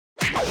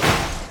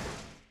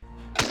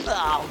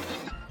Oh,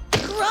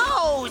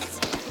 gross!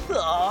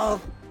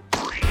 Oh.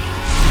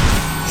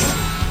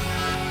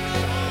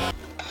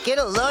 Get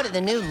a load of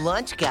the new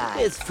lunch guy.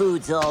 His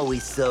food's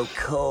always so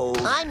cold.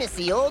 I miss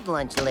the old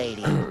lunch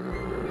lady.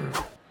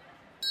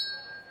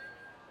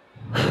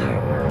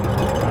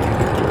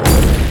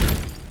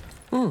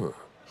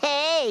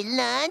 Hey,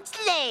 lunch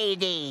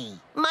lady.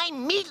 My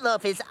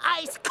meatloaf is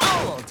ice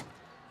cold.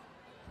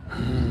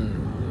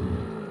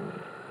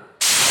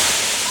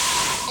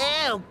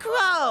 Ew,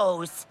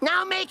 gross.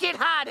 Now make it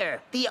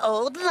hotter. The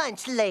old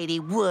lunch lady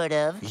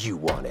would've. You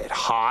want it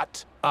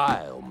hot?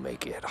 I'll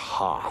make it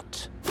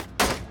hot.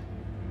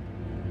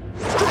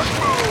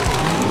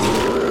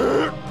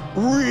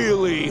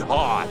 Really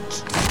hot.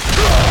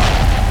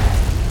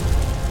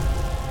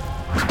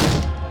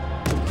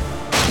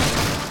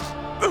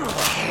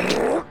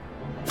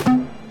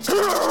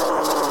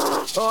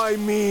 I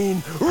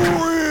mean,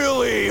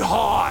 really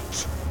hot.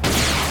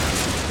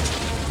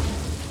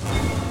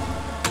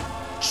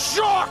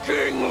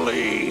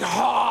 Shockingly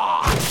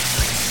hot.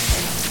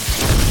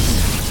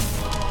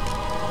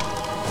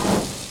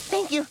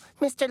 Thank you,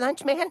 Mr.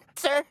 Lunchman,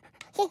 sir.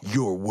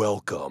 You're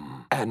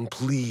welcome. And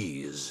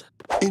please,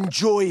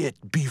 enjoy it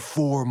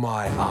before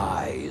my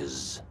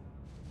eyes.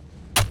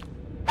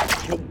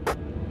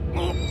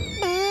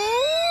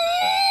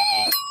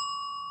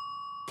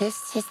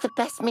 This is the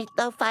best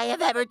meatloaf I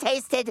have ever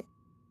tasted.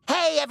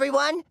 Hey,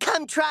 everyone,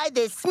 come try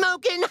this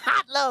smoking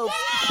hot loaf.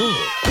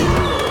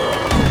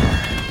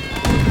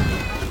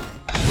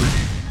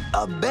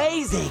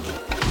 Amazing!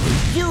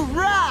 You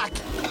rock!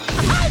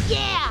 Oh,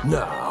 yeah!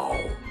 Now,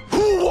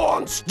 who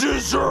wants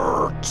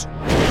dessert?